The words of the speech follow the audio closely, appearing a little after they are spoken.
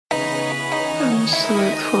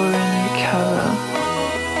look for a new cover.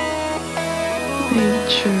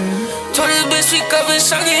 Nature. Told this bitch speak up and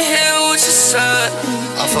suck it here with your son.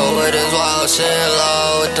 I fuck with this wild shit,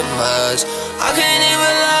 low with the mess. I can't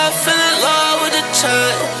even lie, feeling low with the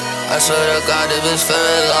touch. I swear to God, this bitch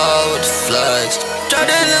feeling low with the flex. Drop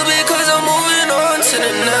that little bit cause I'm moving on to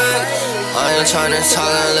the next. I ain't tryna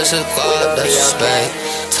talk unless it's God, that's respect.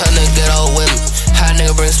 Tell nigga get out with me. Had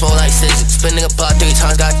nigga bring smoke like scissors. Spin nigga block 3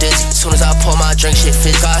 times, got dizzy. Soon as I pour my drink, shit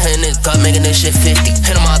fizzy. Got hit in his gut, making this shit 50.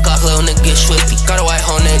 Hit on my Glock, little nigga get swifty. Got a white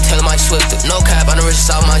hoe name, tell him I swifted. No cap, I'm the richest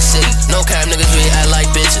out my city. No cap, niggas really act like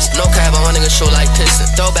bitches. No cap, I'm a nigga show like Piston.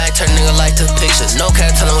 Throwback, turn nigga like the pictures. No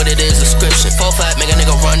cap, tell him what it is, description. 4 flat, make a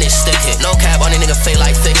nigga run this stick hit. No cap, on these nigga fake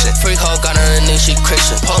like fiction. Free hoe got underneath, she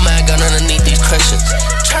Christian. Pole man got underneath these Christians.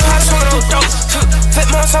 Trap house on no dope. Fit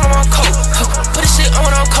months on my coat. Put this shit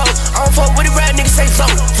on coat. I don't fuck with the rap niggas say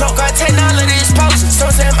float. Float got technology exposed.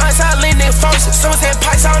 Someone said ice, I lean in frozen. Someone said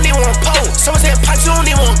pipes, I don't even want pole. Someone said pipes, you don't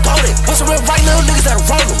even want golden. What's some real right little niggas that are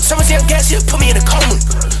rolling? Someone said gas shit, put me in a coma.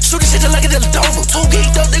 Shoot this shit just like it did a Dover. Too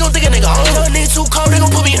geeked up, they gon' think a nigga on. Young nigga too cold, they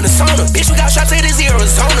gon' put me in the sauna. Bitch, we got shots, say this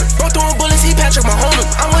Arizona. Broke through bullets, he Patrick Mahomes.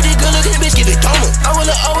 I'm with this good looking bitch, give it doma. I'm with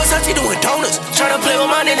the OSIT doing donuts. Tryna play with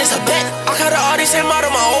my name, it's a bet. I got an artist and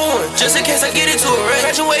model my own one. Just in case I get into a wreck.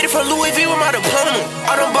 Graduated from Louis V with my diploma.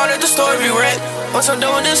 I done bought at the store every rack. Once I'm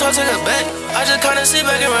done with this, I'll take it back. I just kinda sit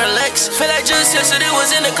back and relax. Feel like just yesterday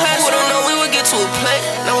was in the class. We don't know we would get to a play.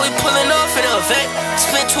 Now we pulling off in a vet.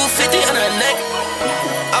 Spent $250 on her neck.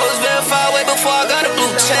 I was verified way before I got a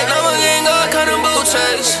blue check. Now my gang got kind of blue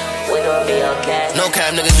checks. We gon' be okay. No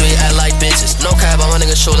cap, niggas really act like bitches. No cap, I'm a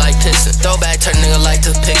nigga show like Piston. Throwback, turn nigga like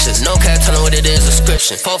the pictures. No cap, tell him what it is,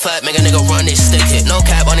 description. 4 flat, make a nigga run this stick hit. No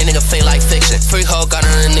cap, on these nigga fake like fiction. Free hoe got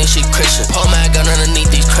underneath, she Christian. Pole man got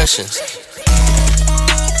underneath these Christians.